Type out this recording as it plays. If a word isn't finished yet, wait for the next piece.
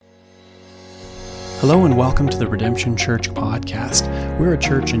Hello and welcome to the Redemption Church podcast. We're a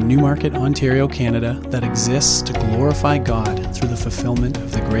church in Newmarket, Ontario, Canada that exists to glorify God through the fulfillment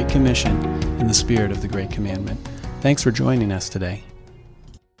of the Great Commission in the spirit of the Great Commandment. Thanks for joining us today.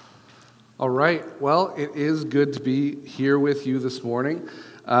 All right. Well, it is good to be here with you this morning.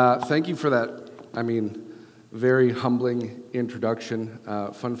 Thank you for that, very humbling introduction.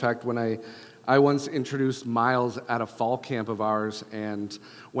 Fun fact, when I once introduced Miles at a fall camp of ours, and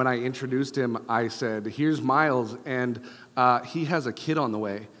when I introduced him, I said, "Here's Miles, and he has a kid on the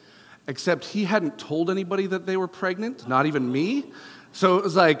way." Except he hadn't told anybody that they were pregnant, not even me. So it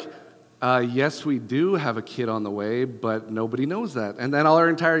was like, yes, we do have a kid on the way, but nobody knows that. And then our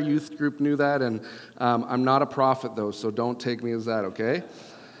entire youth group knew that, and I'm not a prophet, though, so don't take me as that, okay?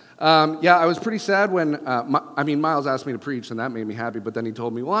 I was pretty sad when, Miles asked me to preach, and that made me happy, but then he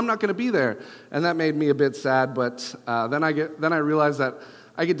told me, well, I'm not going to be there, and that made me a bit sad, but then I realized that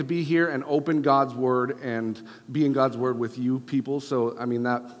I get to be here and open God's Word and be in God's Word with you people, so,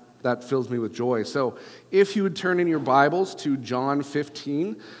 that fills me with joy. So if you would turn in your Bibles to John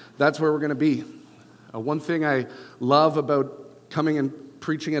 15, that's where we're going to be. One thing I love about coming and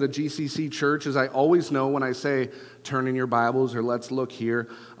preaching at a GCC church is I always know when I say, turn in your Bibles or let's look here,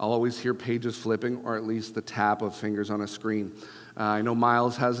 I'll always hear pages flipping or at least the tap of fingers on a screen. I know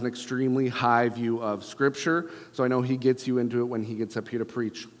Miles has an extremely high view of Scripture, so I know he gets you into it when he gets up here to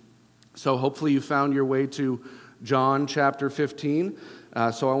preach. So hopefully you found your way to John chapter 15.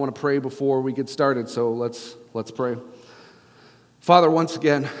 So I want to pray before we get started, so let's pray. Father, once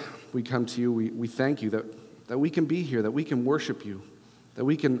again, we come to you, we thank you that we can be here, that we can worship you, that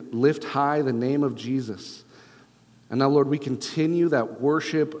we can lift high the name of Jesus. And now, Lord, we continue that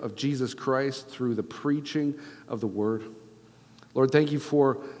worship of Jesus Christ through the preaching of the Word. Lord, thank you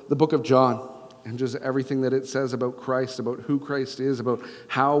for the book of John and just everything that it says about Christ, about who Christ is, about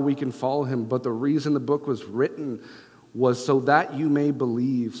how we can follow him. But the reason the book was written was so that you may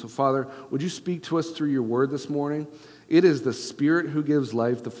believe. So, Father, would you speak to us through your Word this morning? It is the Spirit who gives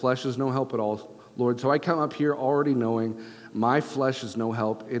life. The flesh is no help at all, Lord. So I come up here already knowing my flesh is no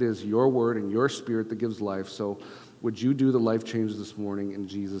help. It is your Word and your Spirit that gives life. So would you do the life changes this morning in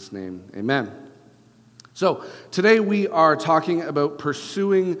Jesus' name? Amen. So today we are talking about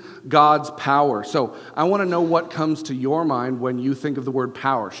pursuing God's power. So I want to know what comes to your mind when you think of the word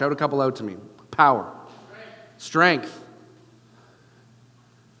power. Shout a couple out to me. Power. Strength.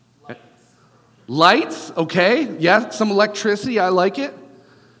 Lights. Okay. Yeah, some electricity. I like it.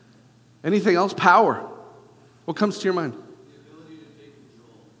 Anything else? Power. What comes to your mind?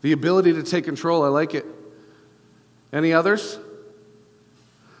 The ability to take control. I like it. Any others?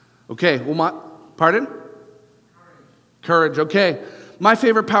 Okay. Pardon? Courage. Okay. My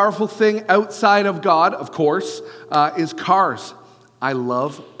favorite powerful thing outside of God, of course, is cars. I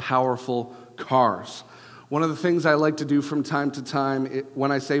love powerful cars. One of the things I like to do from time to time when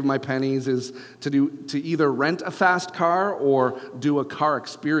I save my pennies is to either rent a fast car or do a car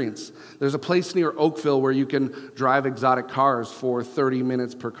experience. There's a place near Oakville where you can drive exotic cars for 30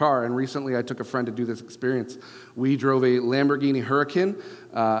 minutes per car, and recently I took a friend to do this experience. We drove a Lamborghini Huracan,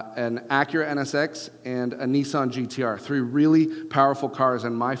 an Acura NSX, and a Nissan GTR, three really powerful cars,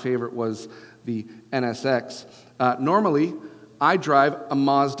 and my favorite was the NSX. Normally, I drive a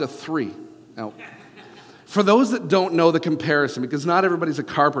Mazda 3. Now, for those that don't know the comparison, because not everybody's a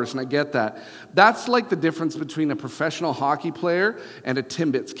car person, I get that. That's like the difference between a professional hockey player and a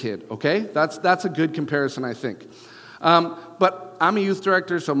Timbits kid, okay? That's a good comparison, I think. But I'm a youth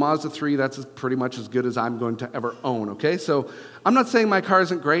director, so Mazda 3, that's pretty much as good as I'm going to ever own, okay? So I'm not saying my car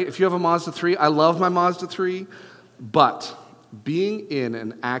isn't great. If you have a Mazda 3, I love my Mazda 3. But being in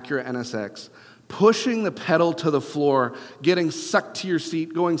an Acura NSX, pushing the pedal to the floor, getting sucked to your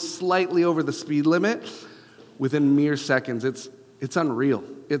seat, going slightly over the speed limit, within mere seconds, it's unreal.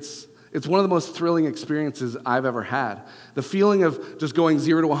 It's one of the most thrilling experiences I've ever had. The feeling of just going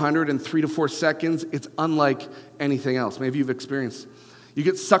 0 to 100 in 3 to 4 seconds, it's unlike anything else. Maybe you've experienced. You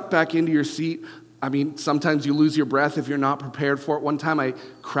get sucked back into your seat. Sometimes you lose your breath if you're not prepared for it. One time I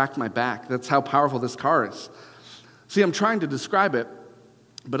cracked my back. That's how powerful this car is. See, I'm trying to describe it,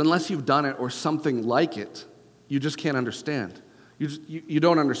 but unless you've done it or something like it, you just can't understand. You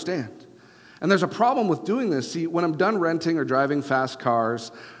don't understand. And there's a problem with doing this. See, when I'm done renting or driving fast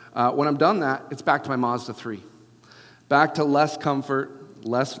cars, when I'm done that, it's back to my Mazda 3. Back to less comfort,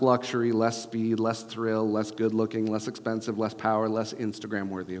 less luxury, less speed, less thrill, less good looking, less expensive, less power, less Instagram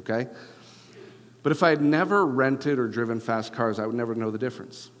worthy, okay? But if I had never rented or driven fast cars, I would never know the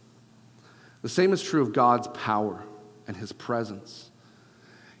difference. The same is true of God's power and his presence.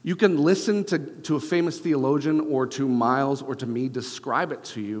 You can listen to a famous theologian or to Miles or to me describe it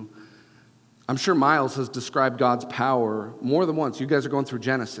to you. I'm sure Miles has described God's power more than once. You guys are going through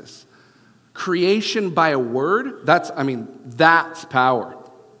Genesis. Creation by a word, that's power.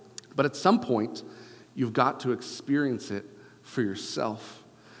 But at some point, you've got to experience it for yourself.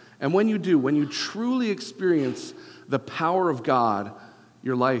 And when you do, when you truly experience the power of God,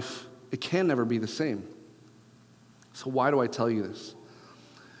 your life, it can never be the same. So why do I tell you this?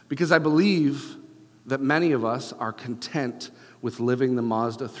 Because I believe that many of us are content with living the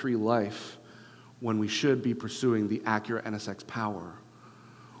Mazda 3 life when we should be pursuing the Acura NSX power.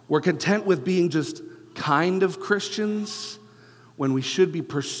 We're content with being just kind of Christians when we should be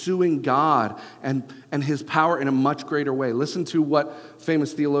pursuing God and His power in a much greater way. Listen to what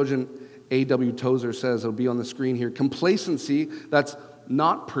famous theologian A.W. Tozer says. It'll be on the screen here. Complacency, that's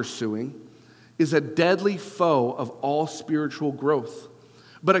not pursuing, is a deadly foe of all spiritual growth.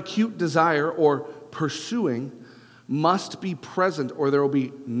 But acute desire or pursuing must be present, or there will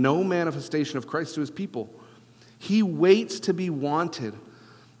be no manifestation of Christ to His people. He waits to be wanted.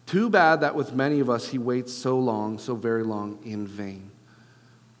 Too bad that with many of us, He waits so long, so very long, in vain.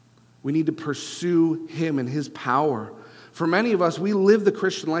 We need to pursue Him and His power. For many of us, we live the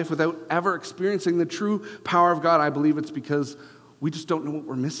Christian life without ever experiencing the true power of God. I believe it's because we just don't know what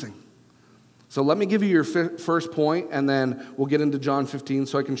we're missing. So let me give you your first point, and then we'll get into John 15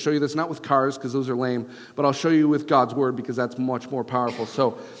 so I can show you this, not with cars because those are lame, but I'll show you with God's word because that's much more powerful.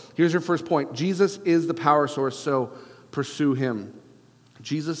 So here's your first point. Jesus is the power source, so pursue Him.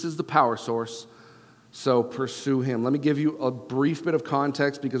 Jesus is the power source, so pursue Him. Let me give you a brief bit of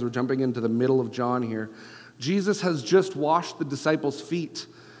context because we're jumping into the middle of John here. Jesus has just washed the disciples' feet.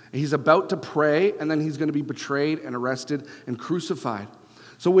 He's about to pray, and then He's going to be betrayed and arrested and crucified.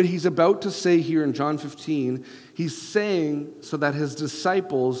 So what He's about to say here in John 15, He's saying so that His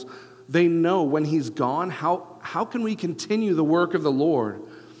disciples, they know when He's gone, how can we continue the work of the Lord?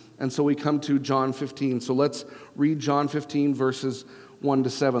 And so we come to John 15. So let's read John 15, verses 1 to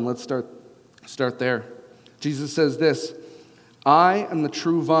 7. Let's start there. Jesus says this, I am the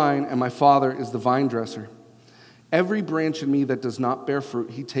true vine, and my Father is the vine dresser. Every branch in me that does not bear fruit,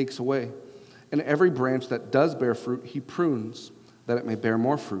 He takes away. And every branch that does bear fruit, He prunes, that it may bear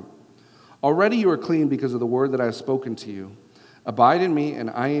more fruit. Already you are clean because of the word that I have spoken to you. Abide in me, and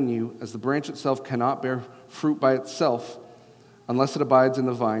I in you, as the branch itself cannot bear fruit by itself unless it abides in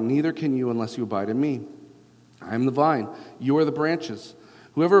the vine, neither can you unless you abide in me. I am the vine, you are the branches.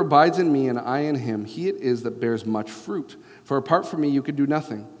 Whoever abides in me and I in him, he it is that bears much fruit. For apart from me you can do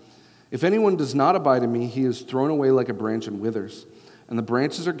nothing. If anyone does not abide in me, he is thrown away like a branch and withers. And the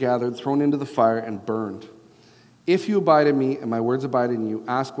branches are gathered, thrown into the fire, and burned. If you abide in me and my words abide in you,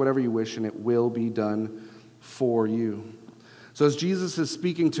 ask whatever you wish and it will be done for you. So as Jesus is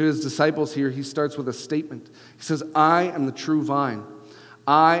speaking to His disciples here, He starts with a statement. He says, I am the true vine.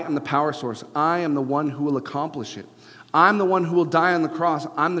 I am the power source. I am the one who will accomplish it. I'm the one who will die on the cross.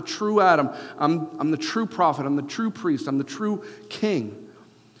 I'm the true Adam. I'm the true prophet. I'm the true priest. I'm the true king.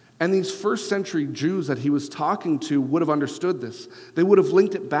 And these first century Jews that He was talking to would have understood this. They would have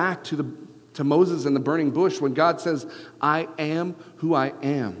linked it back to Moses and the burning bush when God says, I am who I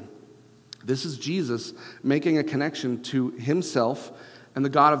am. This is Jesus making a connection to Himself and the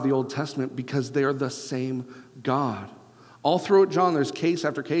God of the Old Testament because they're the same God. All throughout John, there's case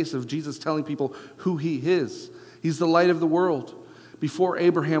after case of Jesus telling people who He is. He's the light of the world. Before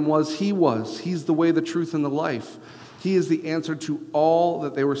Abraham was, He was. He's the way, the truth, and the life. He is the answer to all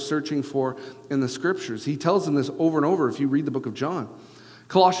that they were searching for in the Scriptures. He tells them this over and over if you read the book of John.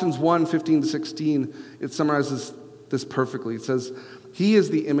 Colossians 1, 15 to 16, it summarizes this perfectly. It says, He is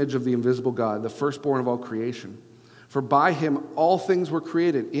the image of the invisible God, the firstborn of all creation. For by Him all things were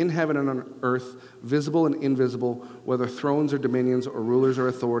created, in heaven and on earth, visible and invisible, whether thrones or dominions or rulers or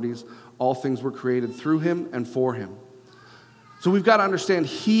authorities, all things were created through Him and for Him. So we've got to understand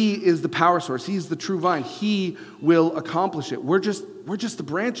He is the power source. He's the true vine. He will accomplish it. We're just the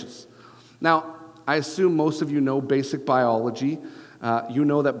branches. Now, I assume most of you know basic biology. You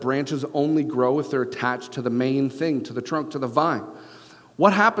know that branches only grow if they're attached to the main thing, to the trunk, to the vine.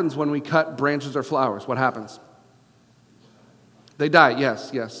 What happens when we cut branches or flowers? What happens? They die,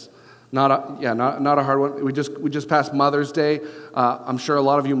 yes. Not a hard one. We just passed Mother's Day. I'm sure a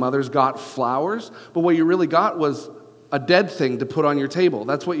lot of you mothers got flowers, but what you really got was a dead thing to put on your table.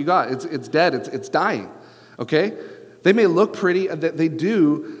 That's what you got. It's dead. It's dying. Okay? They may look pretty. They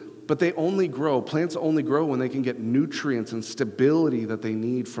do. But they only grow, plants only grow when they can get nutrients and stability that they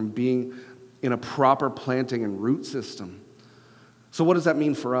need from being in a proper planting and root system. So what does that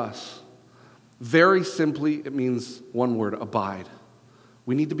mean for us? Very simply, it means one word, abide.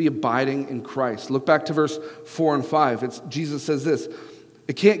 We need to be abiding in Christ. Look back to verse 4 and 5. Jesus says this,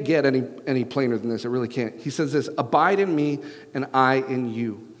 It can't get any plainer than this. It really can't. He says this, abide in me and I in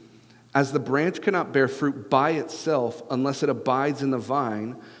you. As the branch cannot bear fruit by itself unless it abides in the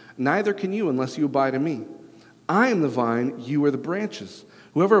vine, neither can you unless you abide in me. I am the vine, you are the branches.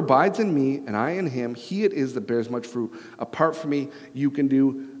 Whoever abides in me and I in him, he it is that bears much fruit. Apart from me, you can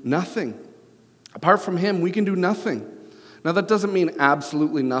do nothing. Apart from him, we can do nothing. Now, that doesn't mean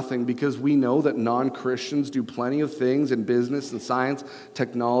absolutely nothing, because we know that non-Christians do plenty of things in business and science,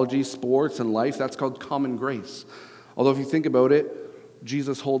 technology, sports, and life. That's called common grace. Although if you think about it,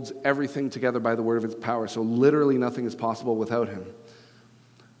 Jesus holds everything together by the word of his power, so literally nothing is possible without him.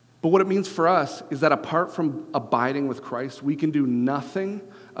 But what it means for us is that apart from abiding with Christ, we can do nothing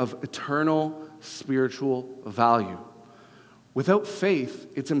of eternal spiritual value. Without faith,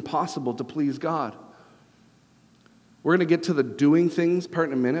 it's impossible to please God. We're going to get to the doing things part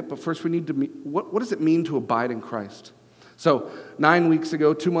in a minute, but first we need to what does it mean to abide in Christ? So 9 weeks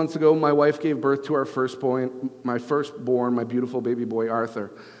ago, 2 months ago, my wife gave birth to our firstborn, my beautiful baby boy,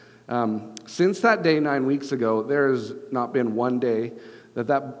 Arthur. Since that day 9 weeks ago, there has not been one day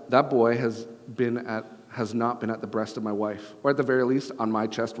that boy has not been at the breast of my wife, or at the very least on my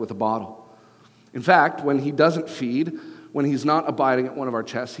chest with a bottle. In fact, when he doesn't feed, when he's not abiding at one of our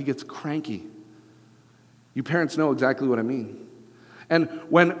chests, he gets cranky. You parents know exactly what I mean. And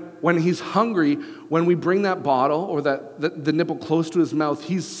when he's hungry, when we bring that bottle or the nipple close to his mouth,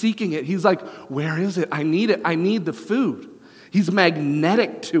 he's seeking it. He's like, where is it? I need it. I need the food. He's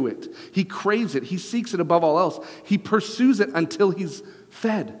magnetic to it. He craves it. He seeks it above all else. He pursues it until he's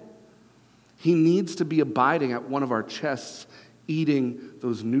fed. He needs to be abiding at one of our chests, eating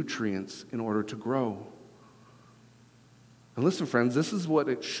those nutrients in order to grow. And listen, friends, this is what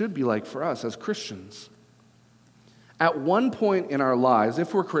it should be like for us as Christians. At one point in our lives,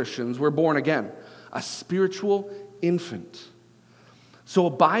 if we're Christians, we're born again, a spiritual infant. So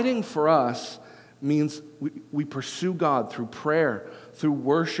abiding for us means we pursue God through prayer, through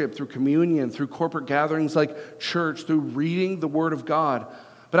worship, through communion, through corporate gatherings like church, through reading the Word of God.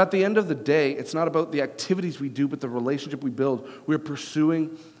 But at the end of the day, it's not about the activities we do, but the relationship we build. We're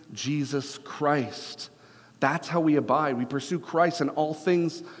pursuing Jesus Christ. That's how we abide. We pursue Christ and all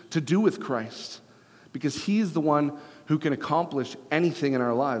things to do with Christ, because he's the one who can accomplish anything in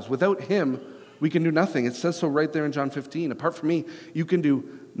our lives. Without him, we can do nothing. It says so right there in John 15. Apart from me, you can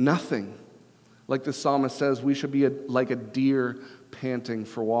do nothing. Like the psalmist says, we should be like a deer panting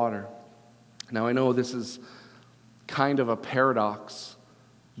for water. Now, I know this is kind of a paradox,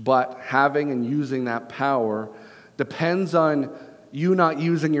 but having and using that power depends on you not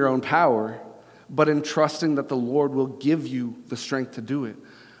using your own power, but in trusting that the Lord will give you the strength to do it.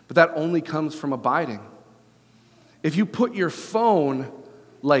 But that only comes from abiding. If you put your phone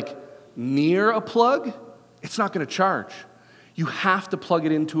like near a plug, it's not going to charge. You have to plug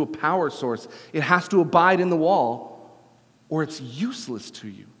it into a power source. It has to abide in the wall, or it's useless to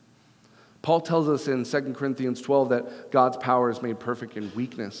you. Paul tells us in 2 Corinthians 12 that God's power is made perfect in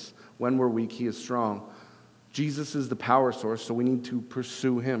weakness. When we're weak, he is strong. Jesus is the power source, so we need to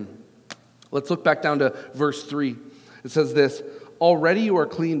pursue him. Let's look back down to verse 3. It says this, already you are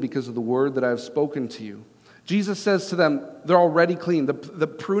clean because of the word that I have spoken to you. Jesus says to them, they're already clean. The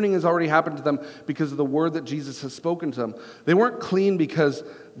pruning has already happened to them because of the word that Jesus has spoken to them. They weren't clean because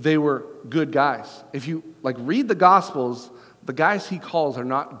they were good guys. If you read the Gospels, the guys he calls are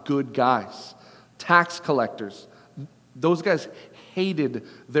not good guys. Tax collectors. Those guys hated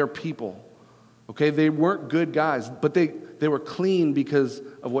their people. Okay, they weren't good guys, but they were clean because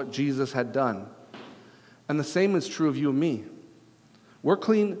of what Jesus had done. And the same is true of you and me. We're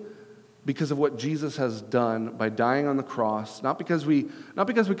clean because of what Jesus has done by dying on the cross, not because we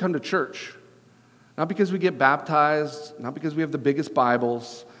come to church, not because we get baptized, not because we have the biggest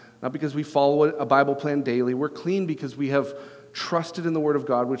Bibles, not because we follow a Bible plan daily. We're clean because we have trusted in the Word of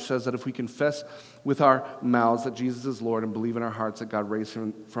God, which says that if we confess with our mouths that Jesus is Lord and believe in our hearts that God raised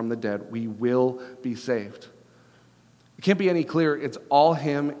him from the dead, we will be saved. It can't be any clearer. It's all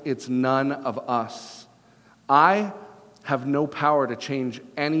him. It's none of us. I have no power to change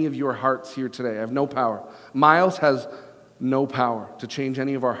any of your hearts here today. I have no power. Miles has no power to change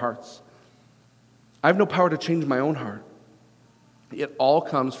any of our hearts. I have no power to change my own heart. It all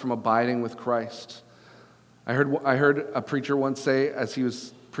comes from abiding with Christ. I heard a preacher once say, as he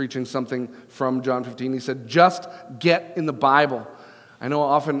was preaching something from John 15, he said, just get in the Bible. I know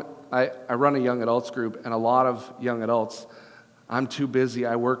often I run a young adults group, and a lot of young adults, I'm too busy,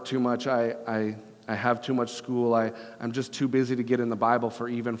 I work too much, I have too much school, I'm just too busy to get in the Bible for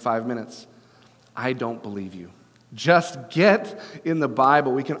even 5 minutes. I don't believe you. Just get in the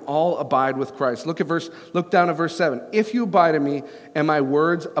Bible. We can all abide with Christ. Look down at verse 7. If you abide in me and my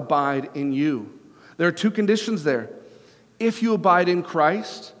words abide in you. There are two conditions there. If you abide in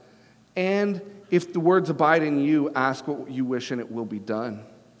Christ, and if the words abide in you, ask what you wish and it will be done.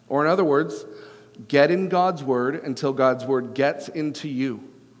 Or in other words, get in God's word until God's word gets into you.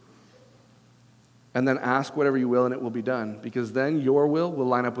 And then ask whatever you will and it will be done. Because then your will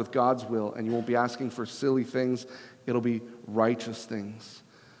line up with God's will and you won't be asking for silly things. It'll be righteous things.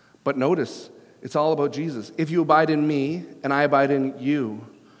 But notice, it's all about Jesus. If you abide in me and I abide in you,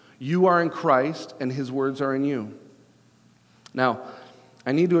 you are in Christ and his words are in you. Now,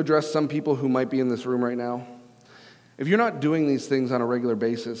 I need to address some people who might be in this room right now. If you're not doing these things on a regular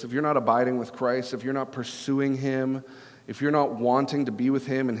basis, if you're not abiding with Christ, if you're not pursuing him, if you're not wanting to be with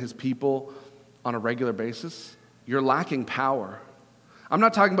him and his people on a regular basis, you're lacking power. I'm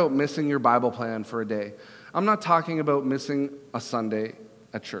not talking about missing your Bible plan for a day. I'm not talking about missing a Sunday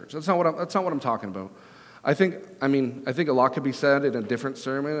at church. That's not what I'm talking about. I think a lot could be said in a different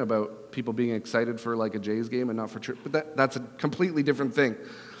sermon about people being excited for like a Jays game and not for church, but that's a completely different thing.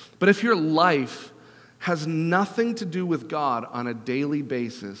 But if your life has nothing to do with God on a daily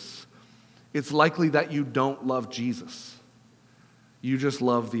basis, it's likely that you don't love Jesus. You just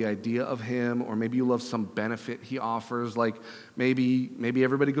love the idea of him, or maybe you love some benefit he offers, like maybe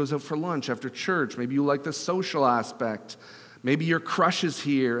everybody goes out for lunch after church. Maybe you like the social aspect. Maybe your crush is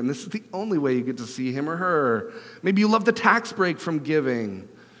here, and this is the only way you get to see him or her. Maybe you love the tax break from giving.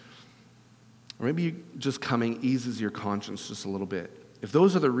 Or maybe just coming eases your conscience just a little bit. If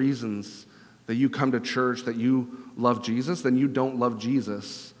those are the reasons that you come to church, that you love Jesus, then you don't love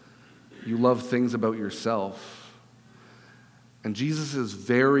Jesus. You love things about yourself. And Jesus is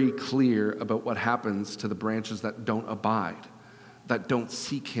very clear about what happens to the branches that don't abide, that don't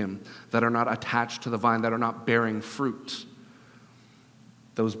seek him, that are not attached to the vine, that are not bearing fruit.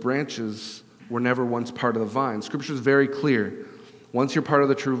 Those branches were never once part of the vine. Scripture is very clear. Once you're part of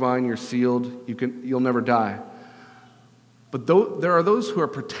the true vine, you're sealed, you'll never die. But there are those who are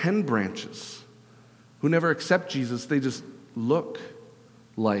pretend branches, who never accept Jesus. They just look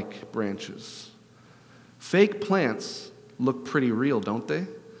like branches. Fake plants look pretty real, don't they?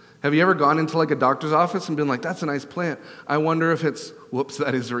 Have you ever gone into like a doctor's office and been like, that's a nice plant. I wonder if it's, whoops,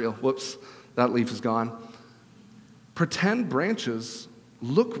 that is real. Whoops, that leaf is gone. Pretend branches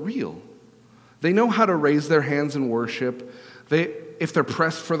look real. They know how to raise their hands in worship. If they're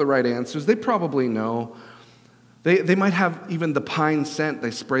pressed for the right answers, they probably know. They might have even the pine scent. They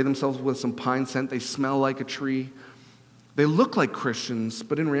spray themselves with some pine scent. They smell like a tree. They look like Christians,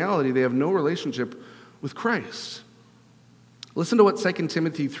 but in reality, they have no relationship with Christ. Listen to what 2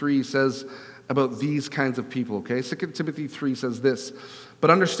 Timothy 3 says about these kinds of people, okay? 2 Timothy 3 says this, but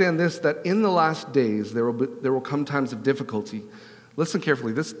understand this, that in the last days there will come times of difficulty. Listen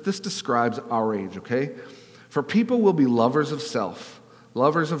carefully. This describes our age, okay? For people will be lovers of self,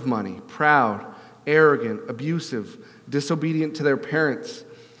 lovers of money, proud, arrogant, abusive, disobedient to their parents,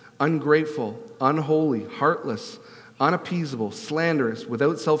 ungrateful, unholy, heartless, unappeasable, slanderous,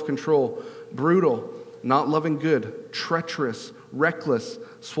 without self-control, brutal, not loving good, treacherous, reckless,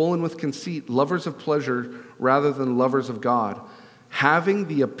 swollen with conceit, lovers of pleasure rather than lovers of God, having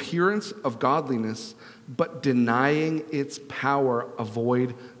the appearance of godliness, but denying its power.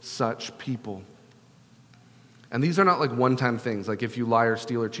 Avoid such people. And these are not like one-time things, like if you lie or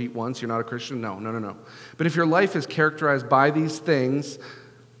steal or cheat once, you're not a Christian. No. But if your life is characterized by these things,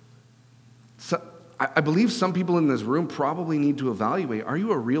 I believe some people in this room probably need to evaluate, are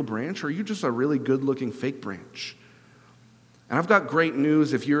you a real branch or are you just a really good-looking fake branch? And I've got great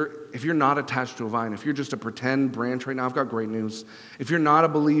news if you're not attached to a vine, if you're just a pretend branch right now, I've got great news. If you're not a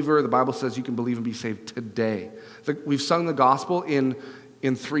believer, the Bible says you can believe and be saved today. We've sung the gospel in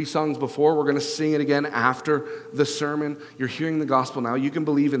 3 songs before. We're going to sing it again after the sermon. You're hearing the gospel now. You can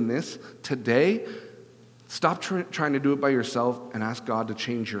believe in this today. Stop trying to do it by yourself and ask God to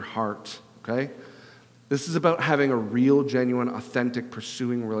change your heart, okay? This is about having a real, genuine, authentic,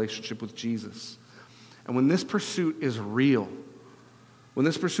 pursuing relationship with Jesus. And when this pursuit is real,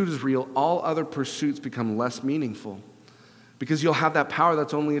 all other pursuits become less meaningful because you'll have that power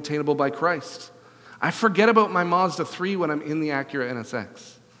that's only attainable by Christ. I forget about my Mazda 3 when I'm in the Acura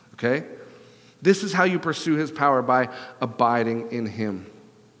NSX, okay? This is how you pursue his power, by abiding in him.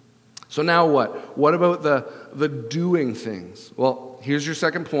 So now what? What about the doing things? Well, here's your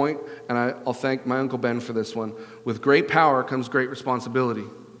second point, and I'll thank my Uncle Ben for this one. With great power comes great responsibility.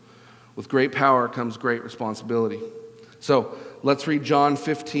 With great power comes great responsibility. So let's read John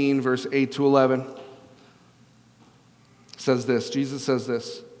 15, verse 8 to 11. It says this, Jesus says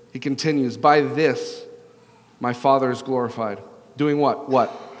this. He continues, by this my Father is glorified. Doing what? What?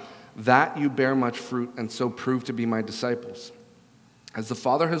 That you bear much fruit and so prove to be my disciples. As the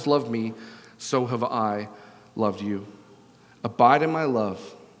Father has loved me, so have I loved you. Abide in my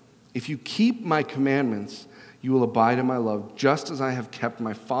love. If you keep my commandments, you will abide in my love, just as I have kept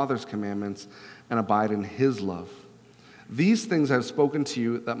my Father's commandments and abide in his love. These things I have spoken to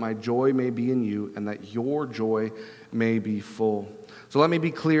you, that my joy may be in you, and that your joy may be full. So let me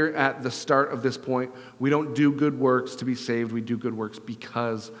be clear at the start of this point. We don't do good works to be saved. We do good works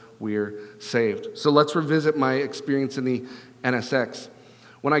because we're saved. So let's revisit my experience in the NSX.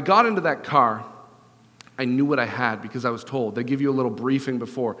 When I got into that car, I knew what I had because I was told. They give you a little briefing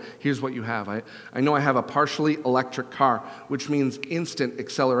before. Here's what you have. I know I have a partially electric car, which means instant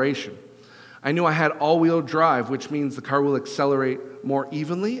acceleration. I knew I had all-wheel drive, which means the car will accelerate more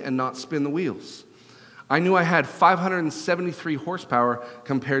evenly and not spin the wheels. I knew I had 573 horsepower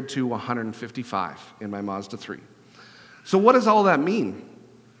compared to 155 in my Mazda 3. So what does all that mean?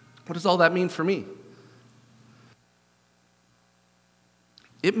 What does all that mean for me?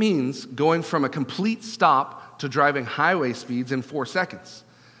 It means going from a complete stop to driving highway speeds in 4 seconds.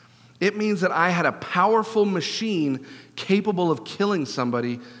 It means that I had a powerful machine capable of killing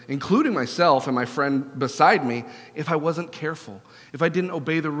somebody, including myself and my friend beside me, if I wasn't careful, if I didn't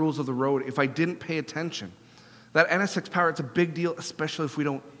obey the rules of the road, if I didn't pay attention. That NSX power, it's a big deal, especially if we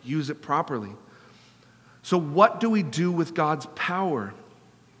don't use it properly. So what do we do with God's power?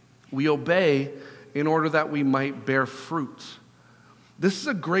 We obey in order that we might bear fruit. This is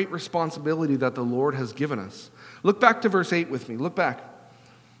a great responsibility that the Lord has given us. Look back to verse 8 with me. Look back.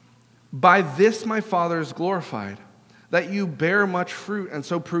 By this my Father is glorified, that you bear much fruit and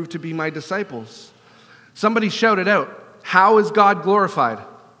so prove to be my disciples. Somebody shouted out, how is God glorified?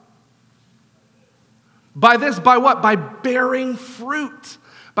 By this, by what? By bearing fruit.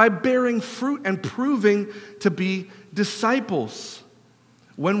 By bearing fruit and proving to be disciples.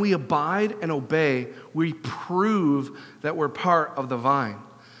 When we abide and obey, we prove that we're part of the vine.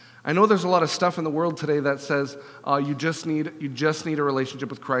 I know there's a lot of stuff in the world today that says you just need a relationship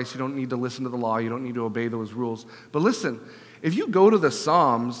with Christ. You don't need to listen to the law. You don't need to obey those rules. But listen, if you go to the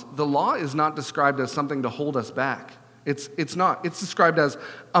Psalms, the law is not described as something to hold us back. It's not. It's described as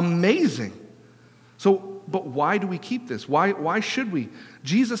amazing. So, but why do we keep this? Why should we?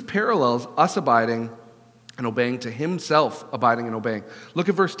 Jesus parallels us abiding and obeying to himself abiding and obeying. Look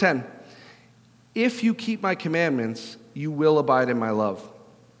at verse 10. If you keep my commandments, you will abide in my love,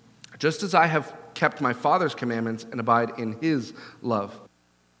 just as I have kept my Father's commandments and abide in his love.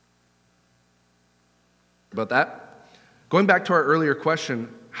 About that? Going back to our earlier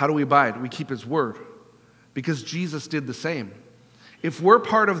question, how do we abide? We keep his word, because Jesus did the same. If we're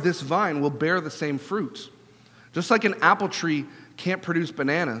part of this vine, we'll bear the same fruit. Just like an apple tree can't produce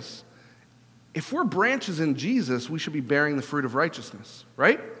bananas, if we're branches in Jesus, we should be bearing the fruit of righteousness,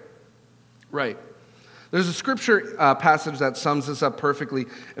 right? Right. There's a scripture passage that sums this up perfectly.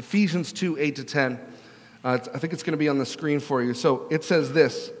 Ephesians 2, 8-10. I think it's going to be on the screen for you. So it says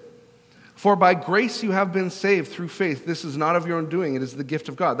this, for by grace you have been saved through faith. This is not of your own doing. It is the gift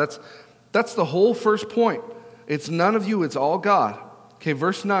of God. That's the whole first point. It's none of you. It's all God. Okay,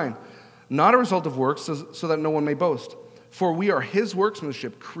 verse 9. Not a result of works, so that no one may boast. For we are his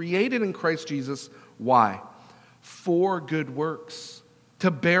workmanship, created in Christ Jesus. Why? For good works,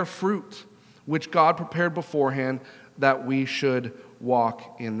 to bear fruit, which God prepared beforehand that we should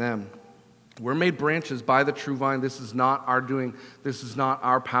walk in them. We're made branches by the true vine. This is not our doing. This is not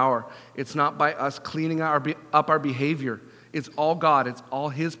our power. It's not by us cleaning up our behavior. It's all God. It's all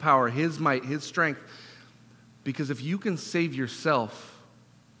his power, his might, his strength. Because if you can save yourself,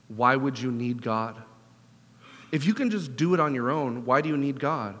 why would you need God? If you can just do it on your own, why do you need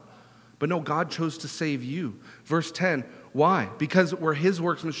God? But no, God chose to save you. Verse 10, why? Because we're his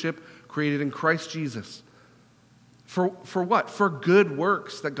workmanship created in Christ Jesus. For what? For good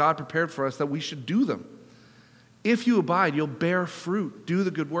works that God prepared for us, that we should do them. If you abide, you'll bear fruit. Do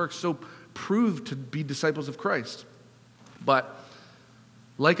the good works, so prove to be disciples of Christ. But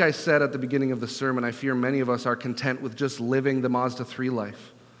like I said at the beginning of the sermon, I fear many of us are content with just living the Mazda 3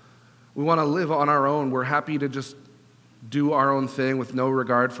 life. We want to live on our own. We're happy to just do our own thing with no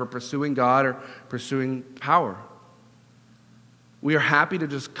regard for pursuing God or pursuing power. We are happy to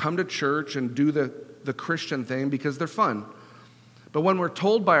just come to church and do the Christian thing because they're fun. But when we're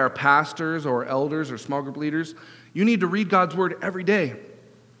told by our pastors or elders or small group leaders, you need to read God's word every day.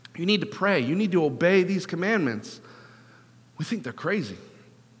 You need to pray. You need to obey these commandments. We think they're crazy.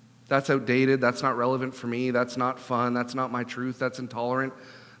 That's outdated. That's not relevant for me. That's not fun. That's not my truth. That's intolerant.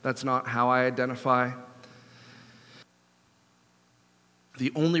 That's not how I identify.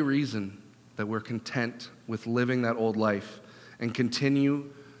 The only reason that we're content with living that old life and continuing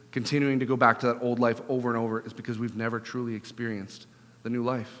to go back to that old life over and over is because we've never truly experienced the new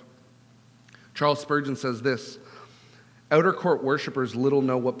life. Charles Spurgeon says this, outer court worshipers little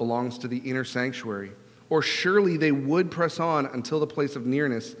know what belongs to the inner sanctuary, or surely they would press on until the place of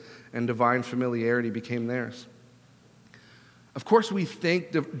nearness and divine familiarity became theirs. Of course, we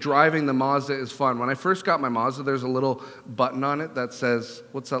think driving the Mazda is fun. When I first got my Mazda, there's a little button on it that says,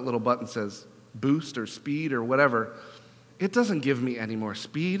 what's that little button says? Boost or speed or whatever. It doesn't give me any more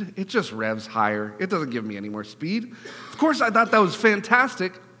speed. It just revs higher. It doesn't give me any more speed. Of course, I thought that was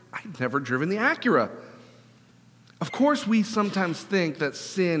fantastic. I'd never driven the Acura. Of course, we sometimes think that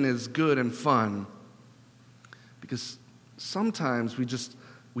sin is good and fun because sometimes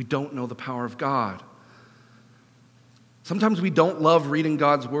we don't know the power of God. Sometimes we don't love reading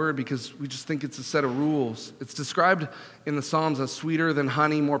God's word because we just think it's a set of rules. It's described in the Psalms as sweeter than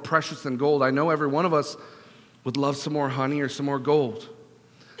honey, more precious than gold. I know every one of us would love some more honey or some more gold.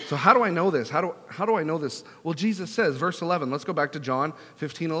 So how do I know this? How do I know this? Well, Jesus says, verse 11, let's go back to John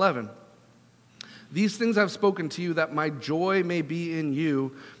 15:11. These things I've spoken to you that my joy may be in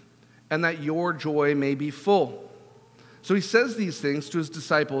you and that your joy may be full. So he says these things to his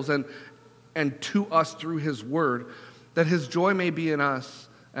disciples and to us through his word, that his joy may be in us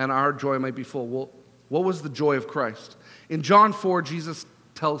and our joy might be full. Well, what was the joy of Christ? In John 4, Jesus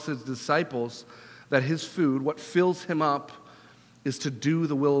tells his disciples that his food, what fills him up, is to do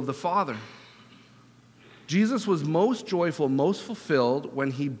the will of the Father. Jesus was most joyful, most fulfilled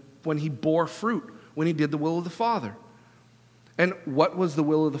when he bore fruit, when he did the will of the Father. And what was the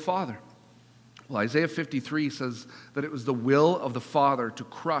will of the Father? Well, Isaiah 53 says that it was the will of the Father to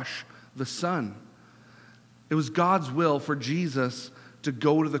crush the Son. It was God's will for Jesus to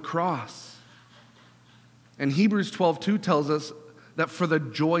go to the cross. And Hebrews 12:2 tells us that for the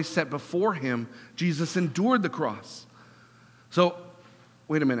joy set before him, Jesus endured the cross. So,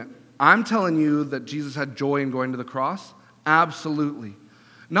 wait a minute. I'm telling you that Jesus had joy in going to the cross? Absolutely.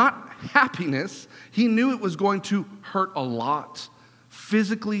 Not happiness. He knew it was going to hurt a lot,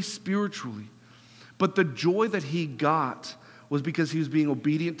 physically, spiritually. But the joy that he got was because he was being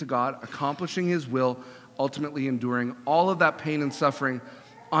obedient to God, accomplishing his will, ultimately enduring all of that pain and suffering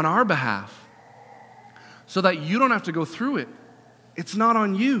on our behalf so that you don't have to go through it. It's not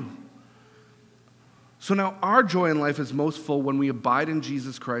on you. So now our joy in life is most full when we abide in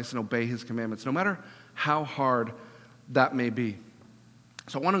Jesus Christ and obey his commandments, no matter how hard that may be.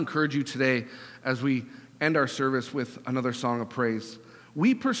 So I want to encourage you today as we end our service with another song of praise.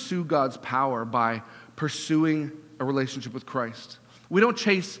 We pursue God's power by pursuing a relationship with Christ. We don't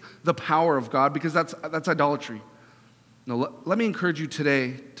chase the power of God because that's idolatry. No, let me encourage you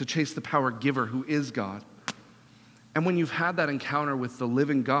today to chase the power giver who is God. And when you've had that encounter with the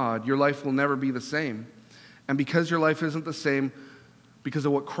living God, your life will never be the same. And because your life isn't the same, because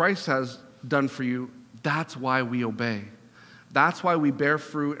of what Christ has done for you, that's why we obey. That's why we bear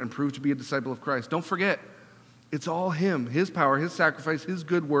fruit and prove to be a disciple of Christ. Don't forget, it's all him, his power, his sacrifice, his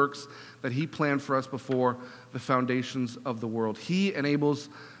good works that he planned for us before the foundations of the world. He enables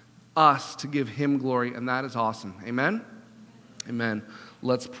us to give him glory, and that is awesome. Amen? Amen.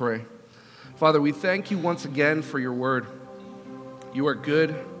 Let's pray. Father, we thank you once again for your word. You are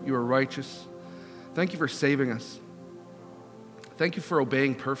good. You are righteous. Thank you for saving us. Thank you for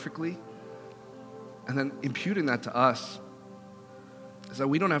obeying perfectly and then imputing that to us. Is that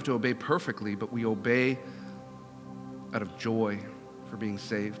we don't have to obey perfectly, but we obey out of joy for being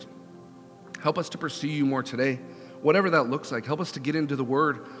saved. Help us to pursue you more today, whatever that looks like. Help us to get into the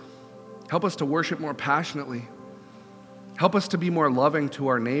word. Help us to worship more passionately. Help us to be more loving to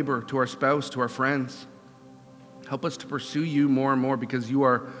our neighbor, to our spouse, to our friends. Help us to pursue you more and more because you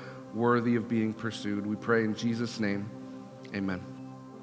are worthy of being pursued. We pray in Jesus' name, amen.